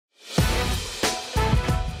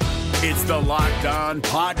It's the Locked On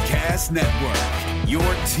Podcast Network, your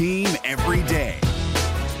team every day.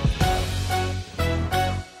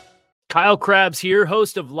 Kyle Krabs here,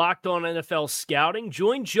 host of Locked On NFL Scouting.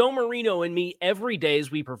 Join Joe Marino and me every day as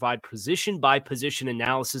we provide position-by-position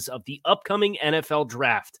analysis of the upcoming NFL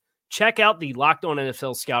Draft. Check out the Locked On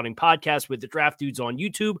NFL Scouting podcast with the Draft Dudes on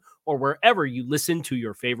YouTube or wherever you listen to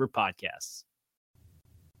your favorite podcasts.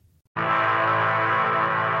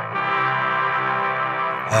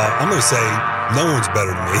 I'm going to say no one's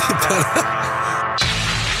better than me.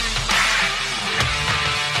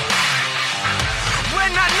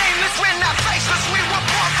 We're not nameless, we're not faceless, we were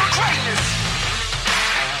born for greatness.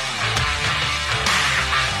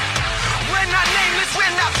 We're not nameless,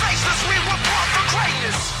 we're not faceless, we were born for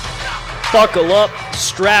greatness. Buckle up,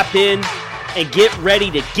 strap in, and get ready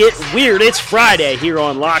to get weird. It's Friday here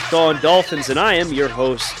on Locked On Dolphins, and I am your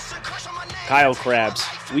host, Kyle Krabs.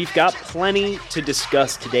 We've got plenty to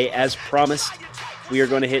discuss today. As promised, we are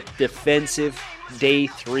going to hit defensive day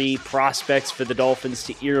 3 prospects for the Dolphins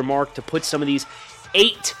to earmark to put some of these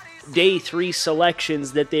 8 day 3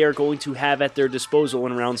 selections that they are going to have at their disposal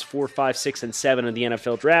in rounds 4, 5, 6, and 7 of the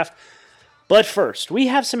NFL Draft. But first, we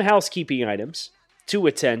have some housekeeping items to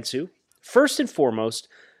attend to. First and foremost,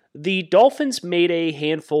 the Dolphins made a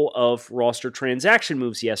handful of roster transaction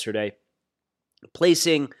moves yesterday,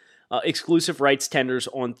 placing exclusive rights tenders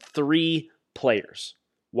on 3 players: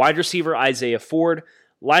 wide receiver Isaiah Ford,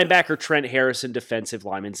 linebacker Trent Harris, and defensive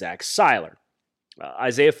lineman Zach Seiler.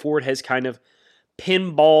 Isaiah Ford has kind of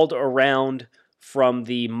pinballed around from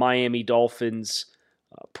the Miami Dolphins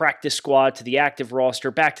practice squad to the active roster,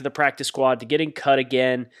 back to the practice squad, to getting cut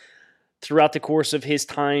again throughout the course of his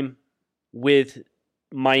time with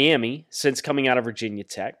Miami since coming out of Virginia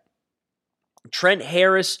Tech. Trent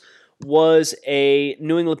Harris was a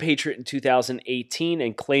New England Patriot in 2018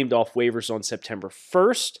 and claimed off waivers on September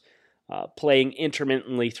 1st, playing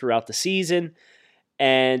intermittently throughout the season.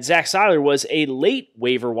 And Zach Seiler was a late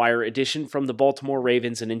waiver wire addition from the Baltimore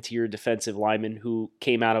Ravens, an interior defensive lineman who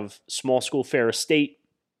came out of small school Ferris State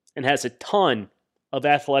and has a ton of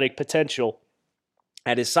athletic potential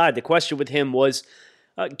at his side. The question with him was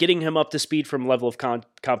getting him up to speed from level of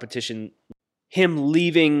competition. Him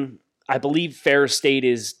leaving, I believe Ferris State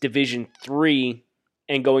is Division III,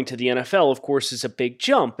 and going to the NFL, of course, is a big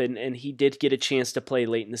jump. And he did get a chance to play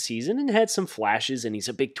late in the season and had some flashes, and he's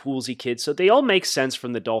a big toolsy kid. So they all make sense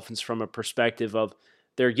from the Dolphins from a perspective of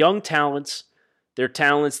their young talents, their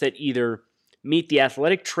talents that either meet the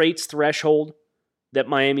athletic traits threshold that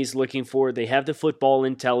Miami's looking for. They have the football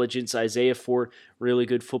intelligence. Isaiah Ford, really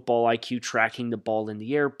good football IQ, tracking the ball in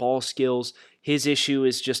the air, ball skills. His issue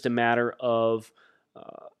is just a matter of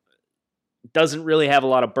doesn't really have a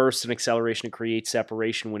lot of burst and acceleration to create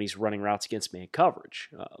separation when he's running routes against man coverage.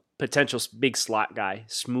 Potential big slot guy,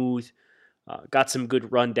 smooth, got some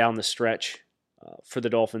good run down the stretch for the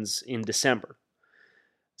Dolphins in December.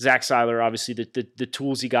 Zach Seiler, obviously the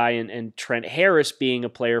toolsy guy, and Trent Harris being a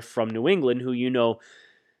player from New England who, you know,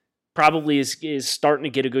 probably is starting to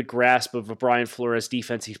get a good grasp of a Brian Flores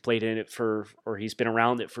defense. He's played in it or he's been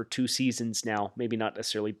around it for 2 seasons now, maybe not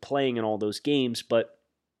necessarily playing in all those games, but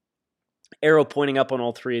arrow pointing up on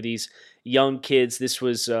all 3 of these young kids. This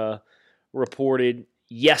was reported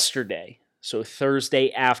yesterday. So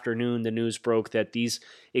Thursday afternoon, the news broke that these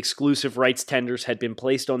exclusive rights tenders had been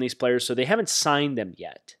placed on these players, so they haven't signed them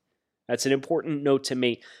yet. That's an important note to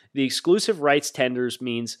make. The exclusive rights tenders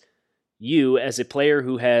means you, as a player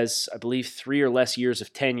who has, I believe, 3 or less years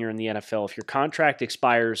of tenure in the NFL, if your contract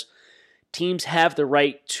expires, teams have the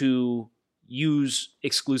right to use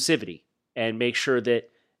exclusivity and make sure that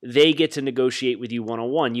they get to negotiate with you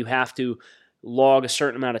one-on-one. You have to log a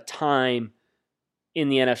certain amount of time in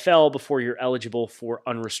the NFL before you're eligible for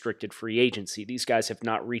unrestricted free agency. These guys have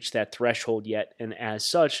not reached that threshold yet, and as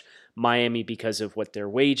such, Miami, because of what their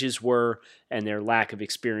wages were and their lack of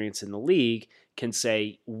experience in the league, can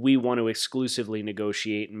say, we want to exclusively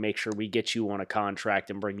negotiate and make sure we get you on a contract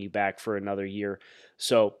and bring you back for another year.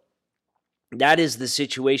 So that is the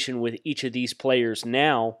situation with each of these players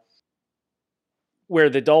now, where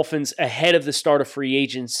the Dolphins, ahead of the start of free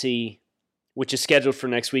agency, which is scheduled for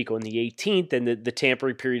next week on the 18th, and the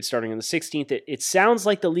tampering period starting on the 16th. It sounds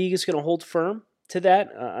like the league is going to hold firm to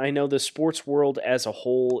that. I know the sports world as a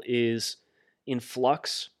whole is in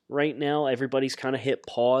flux right now. Everybody's kind of hit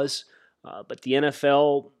pause, but the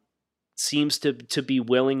NFL seems to be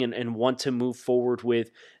willing and want to move forward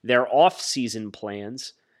with their off-season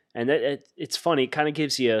plans. And it's funny. It kind of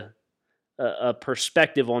gives you a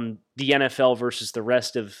perspective on the NFL versus the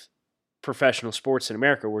rest of professional sports in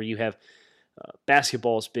America, where you have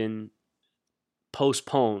basketball has been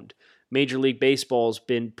postponed. Major League Baseball's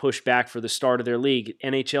been pushed back for the start of their league.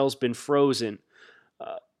 NHL's been frozen.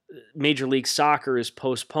 Major League Soccer is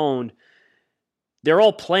postponed. They're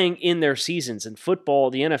all playing in their seasons. And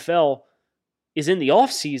football, the NFL, is in the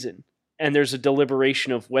off season. And there's a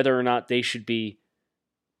deliberation of whether or not they should be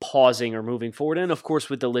pausing or moving forward. And of course,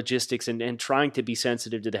 with the logistics and trying to be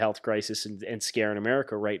sensitive to the health crisis and scare in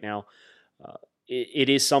America right now, it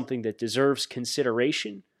is something that deserves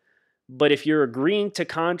consideration. But if you're agreeing to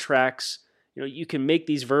contracts, you can make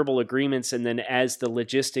these verbal agreements, and then as the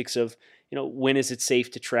logistics of, when is it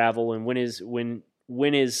safe to travel and when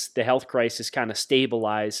is the health crisis kind of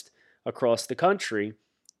stabilized across the country,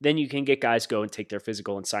 then you can get guys go and take their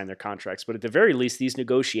physical and sign their contracts. But at the very least, these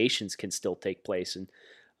negotiations can still take place, and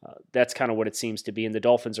that's kind of what it seems to be. And the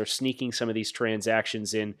Dolphins are sneaking some of these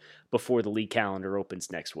transactions in before the league calendar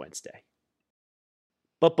opens next Wednesday.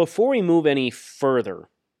 But before we move any further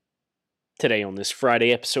today on this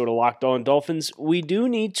Friday episode of Locked On Dolphins, we do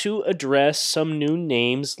need to address some new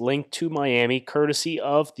names linked to Miami, courtesy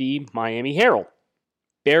of the Miami Herald.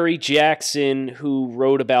 Barry Jackson, who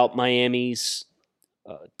wrote about Miami's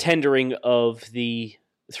tendering of the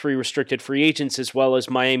 3 restricted free agents, as well as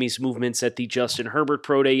Miami's movements at the Justin Herbert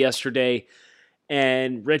Pro Day yesterday,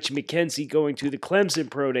 and Reggie McKenzie going to the Clemson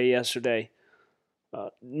Pro Day yesterday,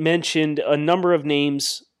 mentioned a number of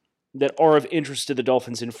names that are of interest to the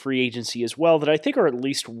Dolphins in free agency as well that I think are at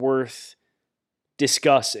least worth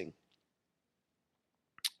discussing.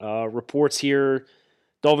 Reports here,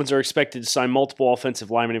 Dolphins are expected to sign multiple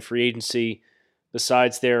offensive linemen in free agency,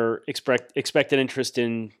 besides their expected interest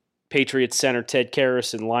in Patriots center Ted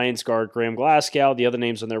Karras and Lions guard Graham Glasgow. The other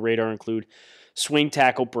names on their radar include swing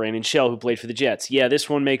tackle Brandon Shell, who played for the Jets. Yeah, this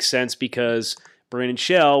one makes sense because Brandon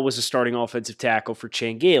Shell was a starting offensive tackle for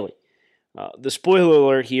Chan Gailey. The spoiler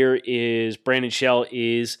alert here is Brandon Shell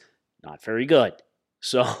is not very good.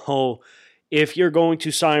 So if you're going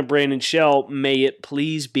to sign Brandon Shell, may it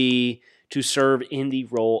please be to serve in the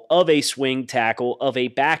role of a swing tackle, of a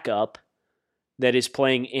backup that is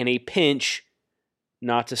playing in a pinch,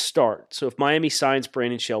 not to start. So if Miami signs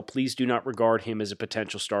Brandon Shell, please do not regard him as a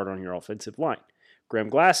potential starter on your offensive line. Graham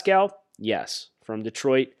Glasgow, yes, from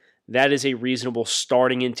Detroit, that is a reasonable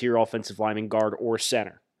starting interior offensive lineman, guard or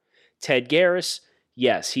center. Ted Karras,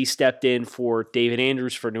 yes, he stepped in for David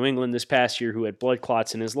Andrews for New England this past year, who had blood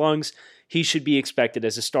clots in his lungs. He should be expected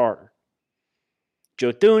as a starter.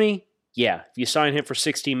 Joe Thuney, yeah, if you sign him for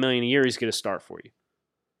 $16 million a year, he's going to start for you.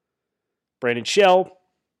 Brandon Shell,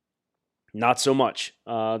 not so much.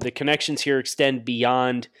 The connections here extend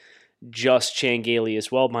beyond just Chan Gailey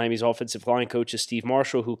as well. Miami's offensive line coach is Steve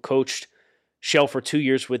Marshall, who coached Shell for 2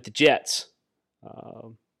 years with the Jets.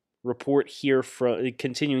 Report here,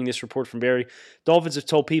 continuing this report from Barry, Dolphins have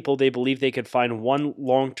told people they believe they could find one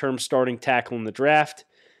long-term starting tackle in the draft,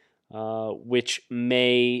 which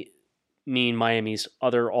may mean Miami's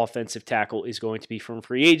other offensive tackle is going to be from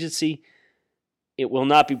free agency. It will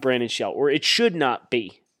not be Brandon Shell, or it should not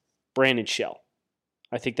be Brandon Shell.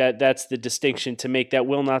 I think that's the distinction to make. That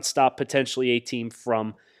will not stop potentially a team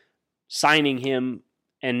from signing him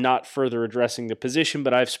and not further addressing the position,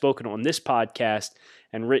 but I've spoken on this podcast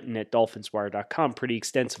and written at DolphinsWire.com pretty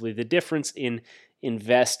extensively the difference in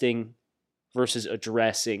investing versus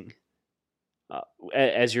addressing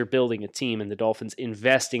as you're building a team, and the Dolphins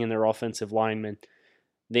investing in their offensive linemen.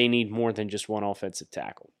 They need more than just one offensive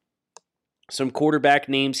tackle. Some quarterback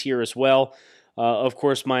names here as well. Of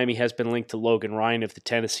course, Miami has been linked to Logan Ryan of the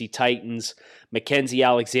Tennessee Titans. Mackenzie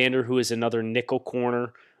Alexander, who is another nickel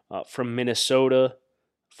corner from Minnesota,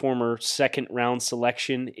 former second-round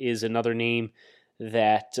selection, is another name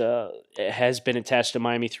that has been attached to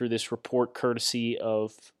Miami through this report, courtesy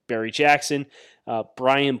of Barry Jackson.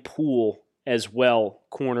 Brian Poole as well,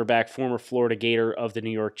 cornerback, former Florida Gator of the New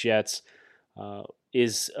York Jets,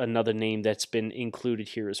 is another name that's been included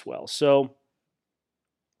here as well. So,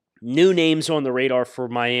 new names on the radar for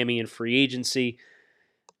Miami in free agency.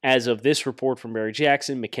 As of this report from Barry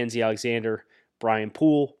Jackson, Mackenzie Alexander, Brian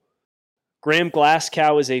Poole. Graham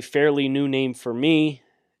Glasgow is a fairly new name for me,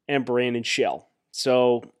 and Brandon Shell.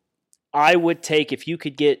 So I would take, if you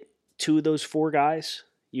could get 2 of those 4 guys,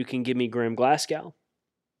 you can give me Graham Glasgow,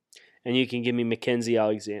 and you can give me Mackenzie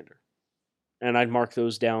Alexander. And I'd mark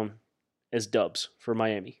those down as dubs for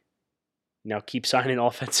Miami. Now keep signing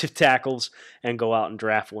offensive tackles and go out and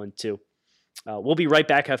draft one too. We'll be right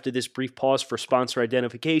back after this brief pause for sponsor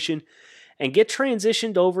identification and get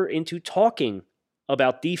transitioned over into talking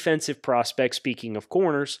about defensive prospects, speaking of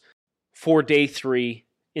corners, for day 3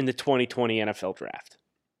 in the 2020 NFL Draft.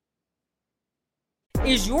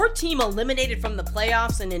 Is your team eliminated from the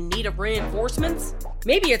playoffs and in need of reinforcements?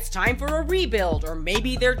 Maybe it's time for a rebuild, or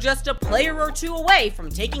maybe they're just a player or two away from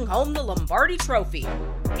taking home the Lombardi Trophy.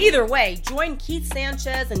 Either way, join Keith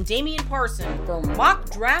Sanchez and Damian Parson for Mock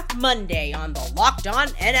Draft Monday on the Locked On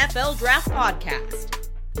NFL Draft Podcast.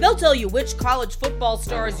 They'll tell you which college football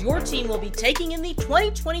stars your team will be taking in the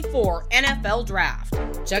 2024 NFL Draft.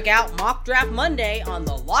 Check out Mock Draft Monday on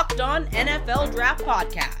the Locked On NFL Draft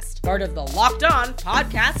Podcast, part of the Locked On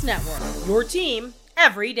Podcast Network. Your team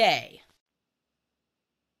every day.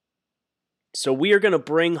 So we are going to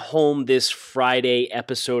bring home this Friday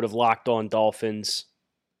episode of Locked On Dolphins,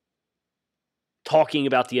 talking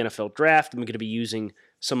about the NFL Draft. I'm going to be using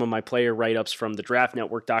some of my player write-ups from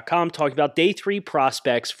thedraftnetwork.com, talking about day 3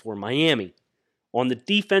 prospects for Miami. On the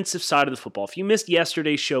defensive side of the football, if you missed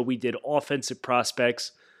yesterday's show, we did offensive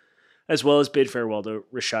prospects as well as bid farewell to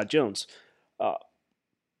Rashad Jones.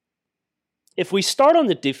 If we start on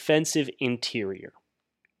the defensive interior,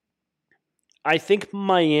 I think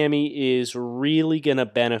Miami is really going to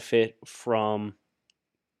benefit from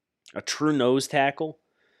a true nose tackle.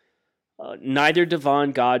 Neither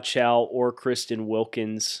Devon Godchaux or Kristen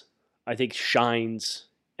Wilkins, I think, shines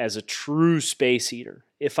as a true space eater.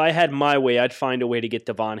 If I had my way, I'd find a way to get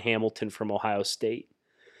Devon Hamilton from Ohio State,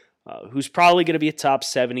 who's probably going to be a top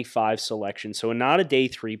 75 selection, so not a day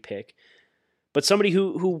 3 pick, but somebody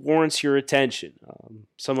who warrants your attention.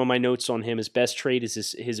 Some of my notes on him, his best trait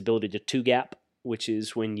is his ability to two-gap, which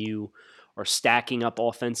is when you are stacking up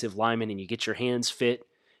offensive linemen and you get your hands fit,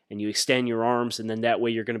 and you extend your arms, and then that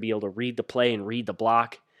way you're going to be able to read the play and read the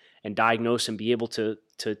block and diagnose and be able to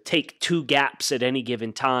take 2 gaps at any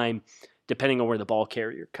given time, depending on where the ball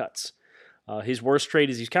carrier cuts. His worst trait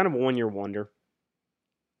is he's kind of a one-year wonder.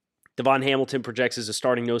 Devon Hamilton projects as a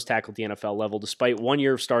starting nose tackle at the NFL level. Despite 1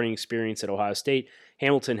 year of starting experience at Ohio State,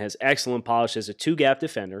 Hamilton has excellent polish as a 2-gap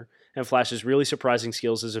defender and flashes really surprising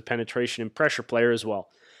skills as a penetration and pressure player as well.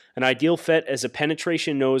 An ideal fit as a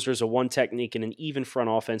penetration nose or as a one technique in an even front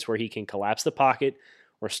offense where he can collapse the pocket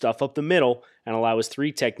or stuff up the middle and allow his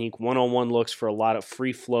 3 technique one-on-one looks for a lot of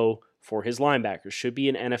free flow for his linebackers. Should be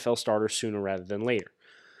an NFL starter sooner rather than later.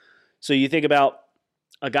 So you think about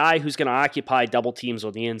a guy who's going to occupy double teams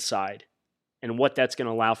on the inside and what that's going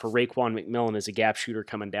to allow for Raekwon McMillan as a gap shooter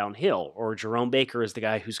coming downhill, or Jerome Baker as the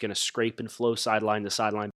guy who's going to scrape and flow sideline to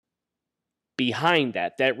sideline. Behind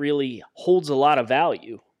that really holds a lot of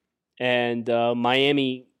value. And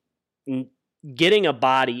Miami getting a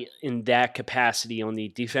body in that capacity on the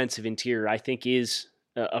defensive interior, I think, is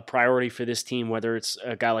a priority for this team, whether it's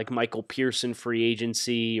a guy like Michael Pearson, free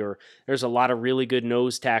agency, or there's a lot of really good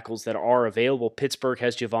nose tackles that are available. Pittsburgh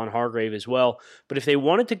has Javon Hargrave as well. But if they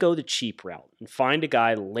wanted to go the cheap route and find a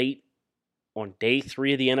guy late on day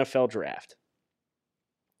 3 of the NFL draft,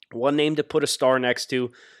 one name to put a star next to,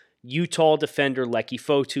 Utah defender Leki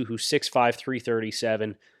Fotu, who's 6'5",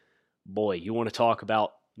 337. Boy, you want to talk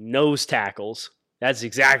about nose tackles. That's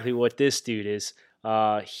exactly what this dude is.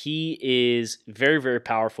 He is very, very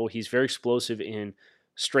powerful. He's very explosive in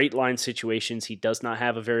straight line situations. He does not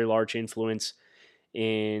have a very large influence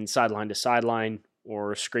in sideline to sideline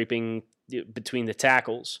or scraping between the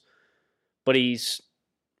tackles. But he's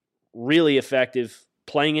really effective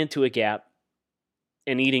playing into a gap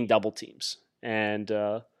and eating double teams. And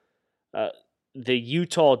the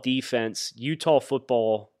Utah defense, Utah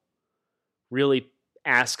football, really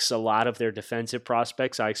asks a lot of their defensive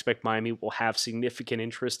prospects. I expect Miami will have significant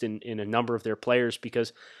interest in a number of their players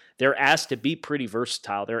because they're asked to be pretty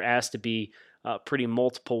versatile. They're asked to be pretty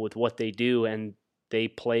multiple with what they do, and they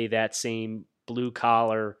play that same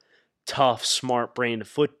blue-collar, tough, smart brand of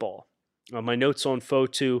football. My notes on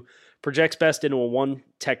Fotu: projects best into a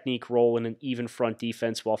one-technique role in an even front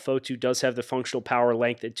defense. While Fotu does have the functional power,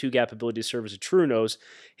 length, and 2-gap ability to serve as a true nose,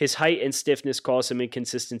 his height and stiffness cause some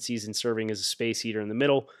inconsistencies in serving as a space eater in the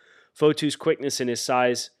middle. Fotu's quickness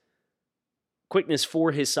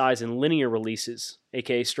for his size and linear releases,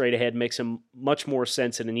 aka straight ahead, makes him much more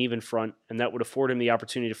sense in an even front, and that would afford him the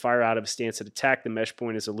opportunity to fire out of a stance and attack the mesh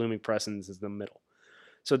point as a looming presence in the middle.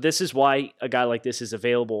 So this is why a guy like this is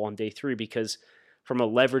available on day 3, because from a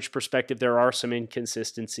leverage perspective, there are some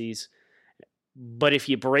inconsistencies. But if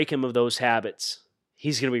you break him of those habits,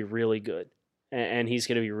 he's going to be really good, and he's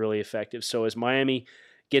going to be really effective. So as Miami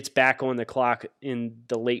gets back on the clock in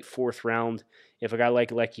the late 4th round, if a guy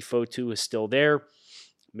like Leki Fotu is still there,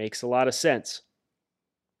 makes a lot of sense.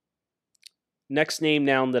 Next name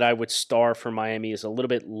now that I would star for Miami is a little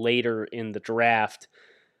bit later in the draft.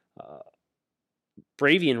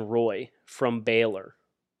 Bravion Roy from Baylor,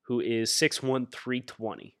 who is 6'1",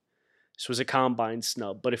 320. This was a combine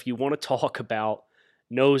snub. But if you want to talk about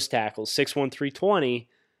nose tackle, 6'1", 320.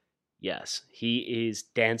 Yes, he is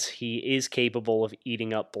dense. He is capable of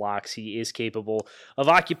eating up blocks. He is capable of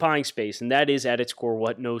occupying space, and that is at its core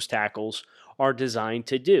what nose tackles are designed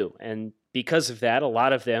to do. And because of that, a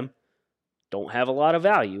lot of them don't have a lot of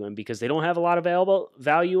value. And because they don't have a lot of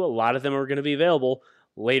value, a lot of them are going to be available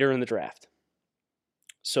later in the draft.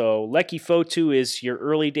 So Leki Fotu is your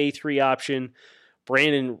early day 3 option.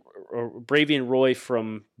 Bravian Roy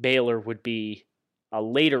from Baylor would be a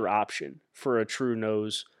later option for a true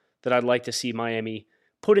nose that I'd like to see Miami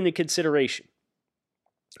put into consideration.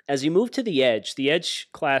 As you move to the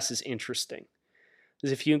edge class is interesting.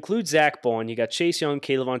 Because if you include Zach Bond, you got Chase Young,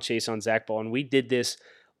 Kayvon Chase on Zach Bond. We did this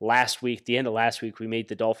last week. The end of last week, we made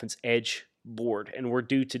the Dolphins edge board, and we're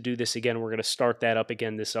due to do this again. We're going to start that up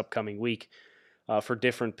again this upcoming week for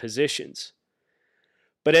different positions.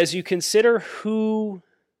 But as you consider who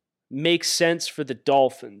makes sense for the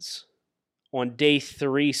Dolphins on day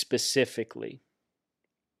 3 specifically,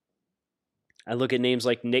 I look at names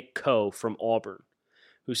like Nick Coe from Auburn,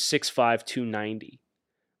 who's 6'5", 290,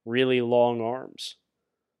 really long arms.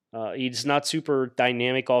 He's not super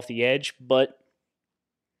dynamic off the edge, but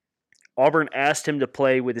Auburn asked him to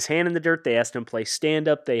play with his hand in the dirt. They asked him to play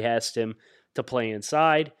stand-up. They asked him to play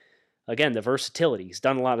inside. Again, the versatility. He's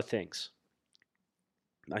done a lot of things.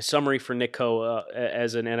 My summary for Nick Coe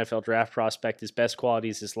as an NFL draft prospect, his best quality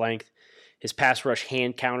is his length. His pass rush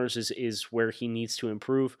hand counters is where he needs to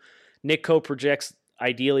improve. Nick Coe projects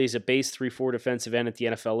ideally as a base 3-4 defensive end at the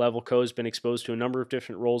NFL level. Coe has been exposed to a number of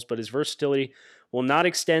different roles, but his versatility will not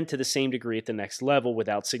extend to the same degree at the next level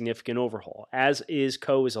without significant overhaul. As is,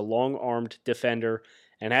 Coe is a long-armed defender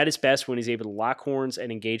and at his best when he's able to lock horns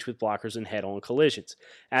and engage with blockers in head-on collisions.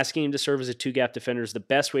 Asking him to serve as a 2-gap defender is the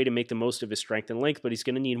best way to make the most of his strength and length, but he's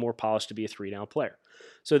going to need more polish to be a 3-down player.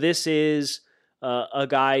 So this is a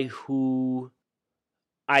guy who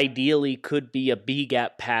ideally could be a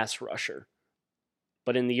B-gap pass rusher.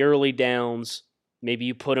 But in the early downs, maybe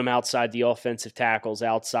you put him outside the offensive tackles,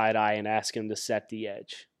 outside eye, and ask him to set the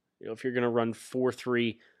edge. If you're going to run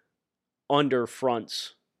 4-3 under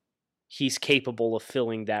fronts, he's capable of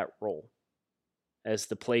filling that role as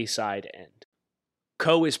the play side end.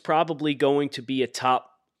 Coe is probably going to be a top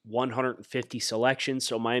 150 selection,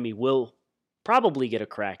 so Miami will probably get a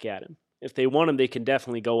crack at him. If they want him, they can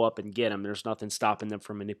definitely go up and get him. There's nothing stopping them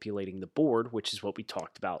from manipulating the board, which is what we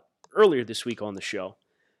talked about earlier this week on the show.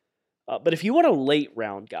 But if you want a late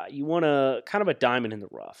round guy, you want a kind of a diamond in the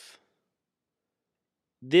rough.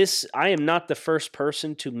 I am not the first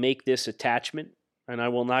person to make this attachment, and I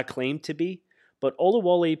will not claim to be, but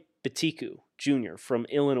Olawale Betiku Jr. from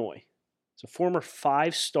Illinois. He's a former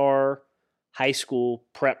 5-star high school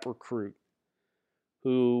prep recruit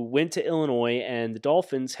who went to Illinois, and the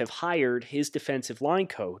Dolphins have hired his defensive line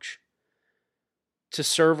coach to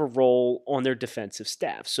serve a role on their defensive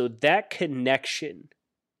staff. So that connection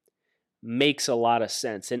makes a lot of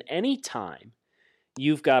sense. And anytime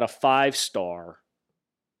you've got a 5-star,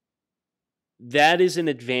 that is an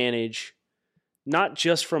advantage, not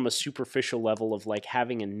just from a superficial level of like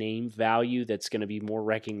having a name value that's going to be more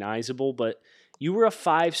recognizable, but you were a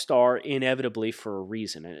 5-star inevitably for a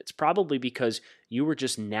reason. And it's probably because you were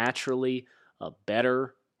just naturally a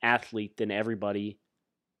better athlete than everybody,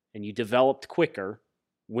 and you developed quicker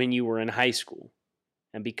when you were in high school.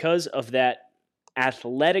 And because of that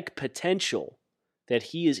athletic potential that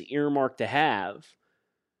he is earmarked to have,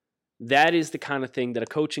 that is the kind of thing that a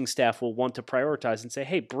coaching staff will want to prioritize and say,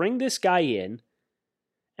 hey, bring this guy in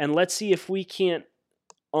and let's see if we can't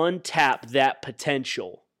untap that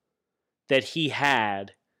potential that he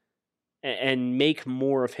had and make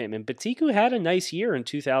more of him. And Betiku had a nice year in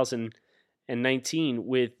 2019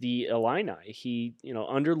 with the Illini. He,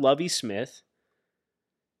 under Lovie Smith,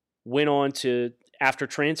 went on to, after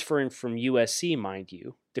transferring from USC, mind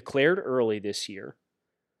you, declared early this year.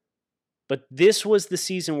 But this was the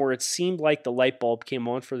season where it seemed like the light bulb came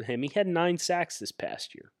on for him. He had 9 sacks this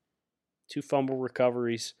past year, 2 fumble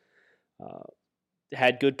recoveries,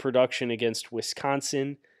 had good production against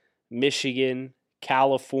Wisconsin, Michigan,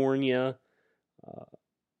 California.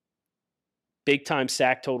 Big-time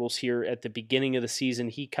sack totals here at the beginning of the season.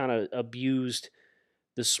 He kind of abused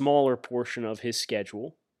the smaller portion of his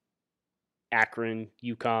schedule. Akron,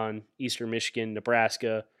 UConn, Eastern Michigan,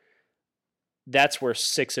 Nebraska. That's where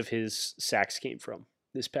 6 of his sacks came from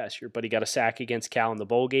this past year. But he got a sack against Cal in the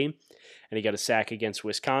bowl game, and he got a sack against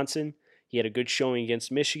Wisconsin. He had a good showing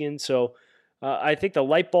against Michigan. So I think the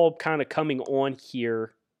light bulb kind of coming on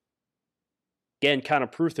here, again, kind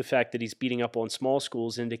of proof the fact that he's beating up on small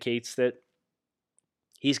schools indicates that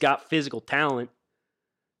he's got physical talent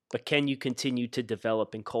but can you continue to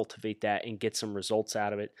develop and cultivate that and get some results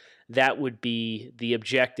out of it? That would be the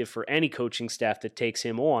objective for any coaching staff that takes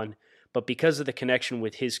him on. But because of the connection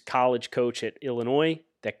with his college coach at Illinois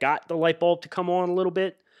that got the light bulb to come on a little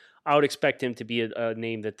bit, I would expect him to be a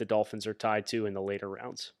name that the Dolphins are tied to in the later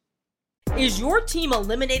rounds. Is your team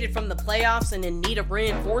eliminated from the playoffs and in need of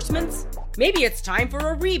reinforcements? Maybe it's time for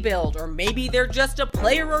a rebuild, or maybe they're just a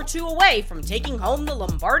player or two away from taking home the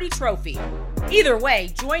Lombardi Trophy. Either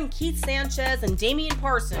way, join Keith Sanchez and Damian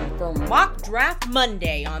Parson for Mock Draft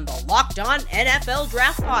Monday on the Locked On NFL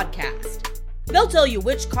Draft Podcast. They'll tell you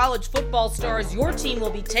which college football stars your team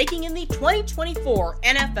will be taking in the 2024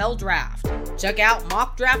 NFL Draft. Check out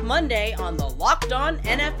Mock Draft Monday on the Locked On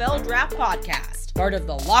NFL Draft Podcast, part of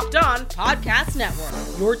the Locked On Podcast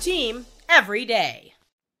Network. Your team every day.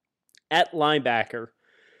 At linebacker,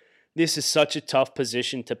 this is such a tough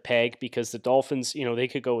position to peg because the Dolphins, they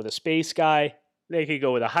could go with a space guy. They could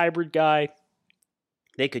go with a hybrid guy.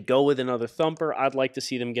 They could go with another thumper. I'd like to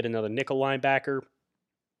see them get another nickel linebacker.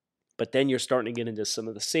 But then you're starting to get into some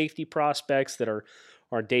of the safety prospects that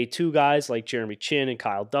are day two guys like Jeremy Chin and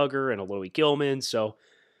Kyle Duggar and Alohi Gilman. So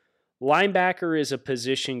linebacker is a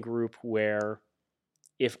position group where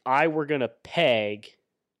if I were going to peg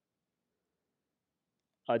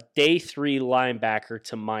a day three linebacker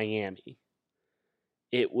to Miami,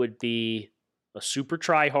 it would be a super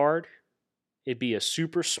try-hard, it'd be a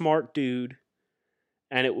super smart dude,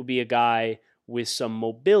 and it would be a guy with some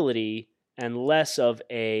mobility and less of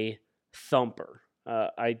a thumper.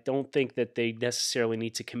 I don't think that they necessarily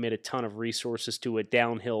need to commit a ton of resources to a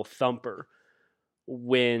downhill thumper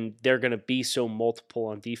when they're going to be so multiple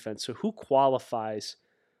on defense. So who qualifies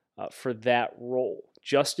for that role?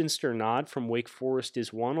 Justin Sternad from Wake Forest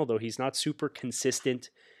is one, although he's not super consistent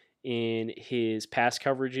in his pass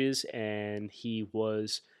coverages, and he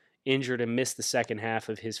was injured and missed the second half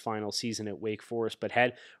of his final season at Wake Forest, but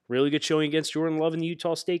had really good showing against Jordan Love in the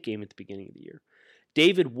Utah State game at the beginning of the year.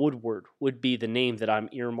 David Woodward would be the name that I'm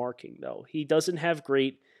earmarking, though. He doesn't have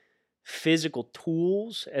great physical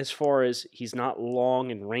tools as far as he's not long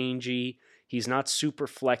and rangy. He's not super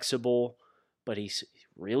flexible, but he's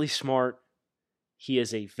really smart. He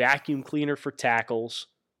is a vacuum cleaner for tackles.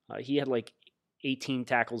 He had like 18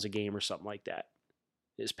 tackles a game or something like that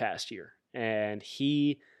this past year. And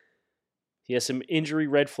he has some injury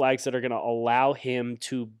red flags that are going to allow him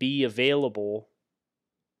to be available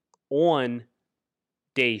on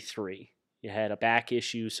day three. He had a back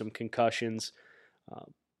issue, some concussions.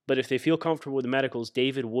 But if they feel comfortable with the medicals,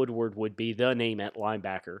 David Woodward would be the name at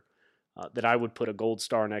linebacker that I would put a gold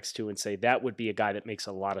star next to and say that would be a guy that makes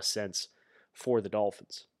a lot of sense for the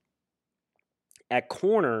Dolphins. At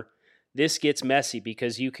corner, this gets messy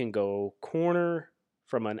because you can go corner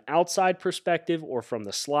from an outside perspective or from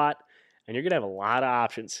the slot, and you're going to have a lot of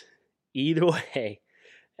options either way.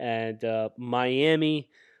 And Miami,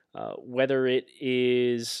 whether it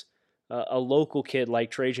is a local kid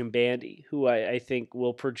like Trajan Bandy, who I think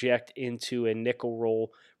will project into a nickel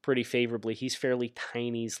role pretty favorably. He's fairly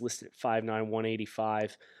tiny. He's listed at 5'9",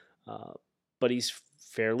 185, but he's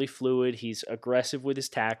fairly fluid. He's aggressive with his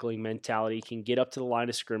tackling mentality. He can get up to the line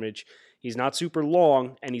of scrimmage. He's not super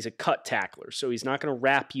long, and he's a cut tackler, so he's not going to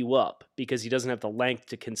wrap you up because he doesn't have the length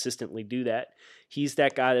to consistently do that. He's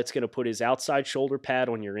that guy that's going to put his outside shoulder pad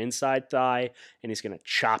on your inside thigh, and he's going to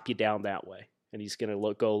chop you down that way, and he's going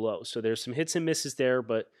to go low. So there's some hits and misses there,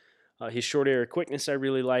 but his short area quickness I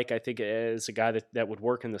really like. I think as a guy that would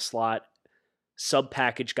work in the slot,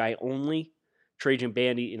 sub-package guy only. Trajan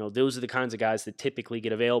Bandy, those are the kinds of guys that typically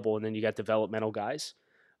get available, and then you got developmental guys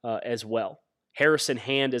as well. Harrison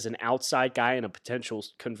Hand is an outside guy and a potential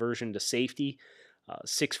conversion to safety.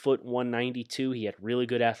 6', 192. He had really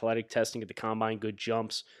good athletic testing at the combine, good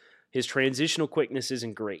jumps. His transitional quickness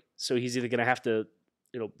isn't great, so he's either going to have to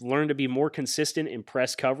learn to be more consistent in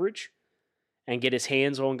press coverage and get his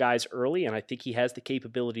hands on guys early, and I think he has the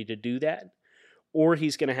capability to do that, or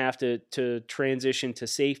he's going to have to transition to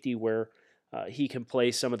safety where he can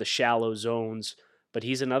play some of the shallow zones, but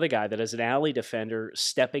he's another guy that as an alley defender,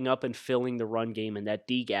 stepping up and filling the run game in that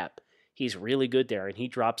D gap, he's really good there, and he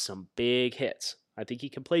drops some big hits. I think he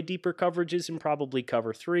can play deeper coverages and probably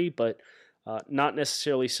cover three, but not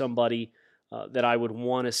necessarily somebody that I would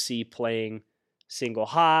want to see playing single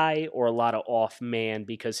high or a lot of off man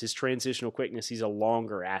because his transitional quickness, he's a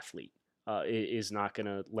longer athlete, is not going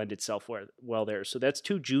to lend itself well there. So that's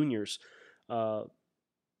two juniors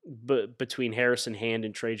between Harrison Hand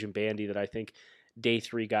and Trajan Bandy that I think day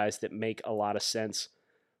three guys that make a lot of sense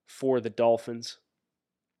for the Dolphins.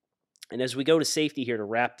 And as we go to safety here to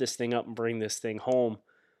wrap this thing up and bring this thing home,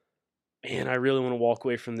 man, I really want to walk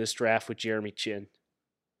away from this draft with Jeremy Chin.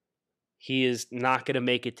 he is not going to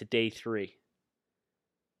make it to day 3.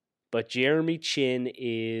 But Jeremy Chinn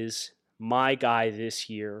is my guy this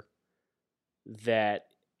year that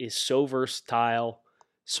is so versatile,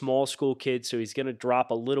 small school kid, so he's going to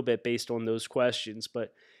drop a little bit based on those questions,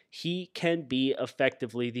 but he can be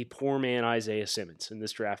effectively the poor man Isaiah Simmons in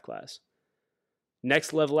this draft class.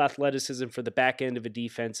 Next level athleticism for the back end of a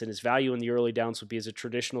defense, and his value in the early downs will be as a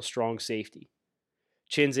traditional strong safety.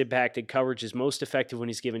 Chinn's impact in coverage is most effective when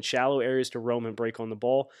he's given shallow areas to roam and break on the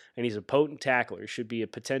ball, and he's a potent tackler. He should be a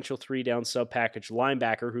potential 3-down sub-package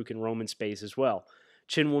linebacker who can roam in space as well.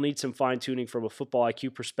 Chinn will need some fine-tuning from a football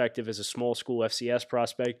IQ perspective as a small school FCS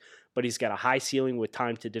prospect, but he's got a high ceiling with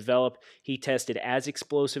time to develop. He tested as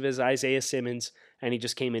explosive as Isaiah Simmons, and he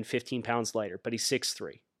just came in 15 pounds lighter, but he's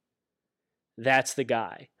 6'3". That's the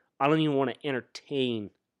guy. I don't even want to entertain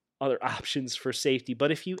other options for safety,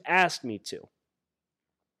 but if you asked me to,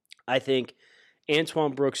 I think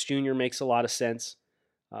Antoine Brooks Jr. makes a lot of sense.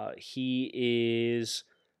 He is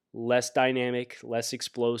less dynamic, less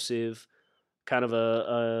explosive, kind of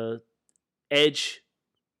a edge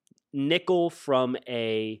nickel from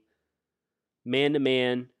a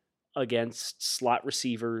man-to-man against slot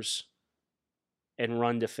receivers and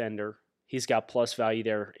run defender. He's got plus value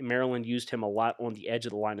there. Maryland used him a lot on the edge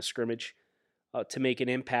of the line of scrimmage to make an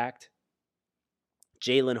impact.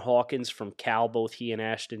 Jalen Hawkins from Cal, both he and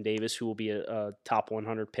Ashton Davis, who will be a top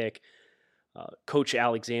 100 pick. Coach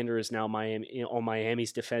Alexander is now on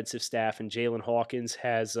Miami's defensive staff, and Jalen Hawkins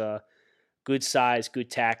has good size, good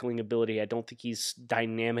tackling ability. I don't think he's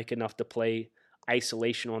dynamic enough to play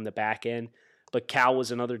isolation on the back end, but Cal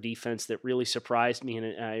was another defense that really surprised me,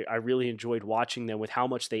 and I really enjoyed watching them with how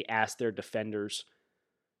much they asked their defenders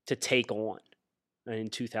to take on in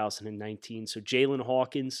 2019. So Jalen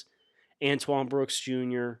Hawkins, Antoine Brooks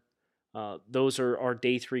Jr., those are our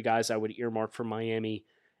day 3 guys I would earmark for Miami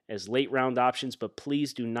as late round options, but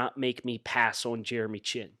please do not make me pass on Jeremy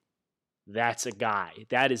Chinn. That's a guy.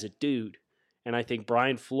 That is a dude. And I think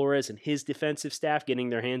Brian Flores and his defensive staff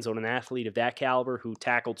getting their hands on an athlete of that caliber who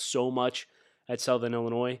tackled so much at Southern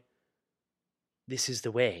Illinois, this is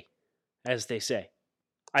the way, as they say.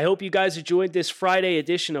 I hope you guys enjoyed this Friday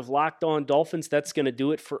edition of Locked On Dolphins. That's going to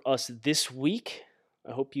do it for us this week.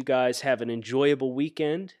 I hope you guys have an enjoyable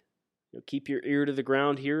weekend. Keep your ear to the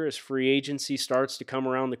ground here as free agency starts to come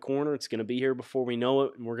around the corner. It's going to be here before we know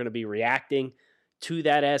it, and we're going to be reacting to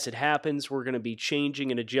that as it happens. We're going to be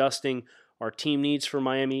changing and adjusting our team needs for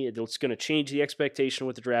Miami. It's going to change the expectation of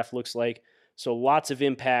what the draft looks like. So lots of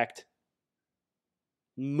impact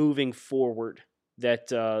moving forward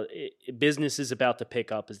that business is about to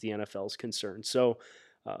pick up as the NFL is concerned. So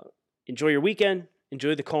enjoy your weekend.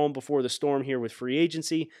 Enjoy the calm before the storm here with free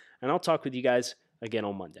agency, and I'll talk with you guys again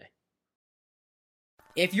on Monday.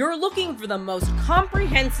 If you're looking for the most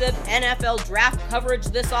comprehensive NFL draft coverage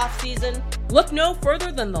this offseason, look no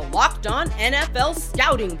further than the Locked On NFL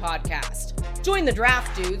Scouting Podcast. Join the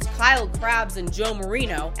draft dudes, Kyle Krabs and Joe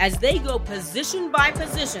Marino, as they go position by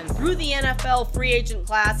position through the NFL free agent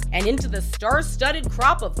class and into the star-studded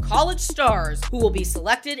crop of college stars who will be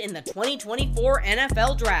selected in the 2024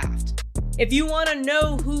 NFL Draft. If you want to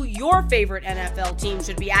know who your favorite NFL team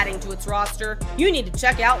should be adding to its roster, you need to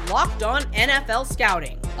check out Locked On NFL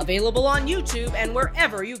Scouting, available on YouTube and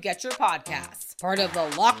wherever you get your podcasts. Part of the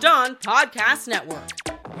Locked On Podcast Network,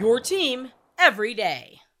 your team every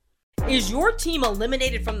day. Is your team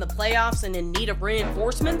eliminated from the playoffs and in need of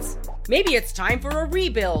reinforcements? Maybe it's time for a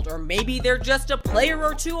rebuild, or maybe they're just a player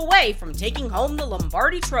or two away from taking home the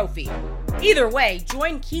Lombardi Trophy. Either way,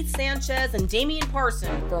 join Keith Sanchez and Damian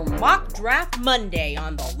Parson for Mock Draft Monday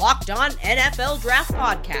on the Locked On NFL Draft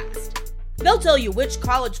Podcast. They'll tell you which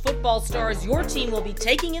college football stars your team will be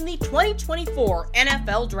taking in the 2024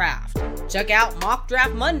 NFL Draft. Check out Mock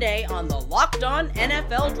Draft Monday on the Locked On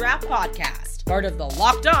NFL Draft Podcast, part of the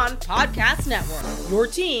Locked On Podcast Network, your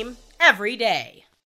team every day.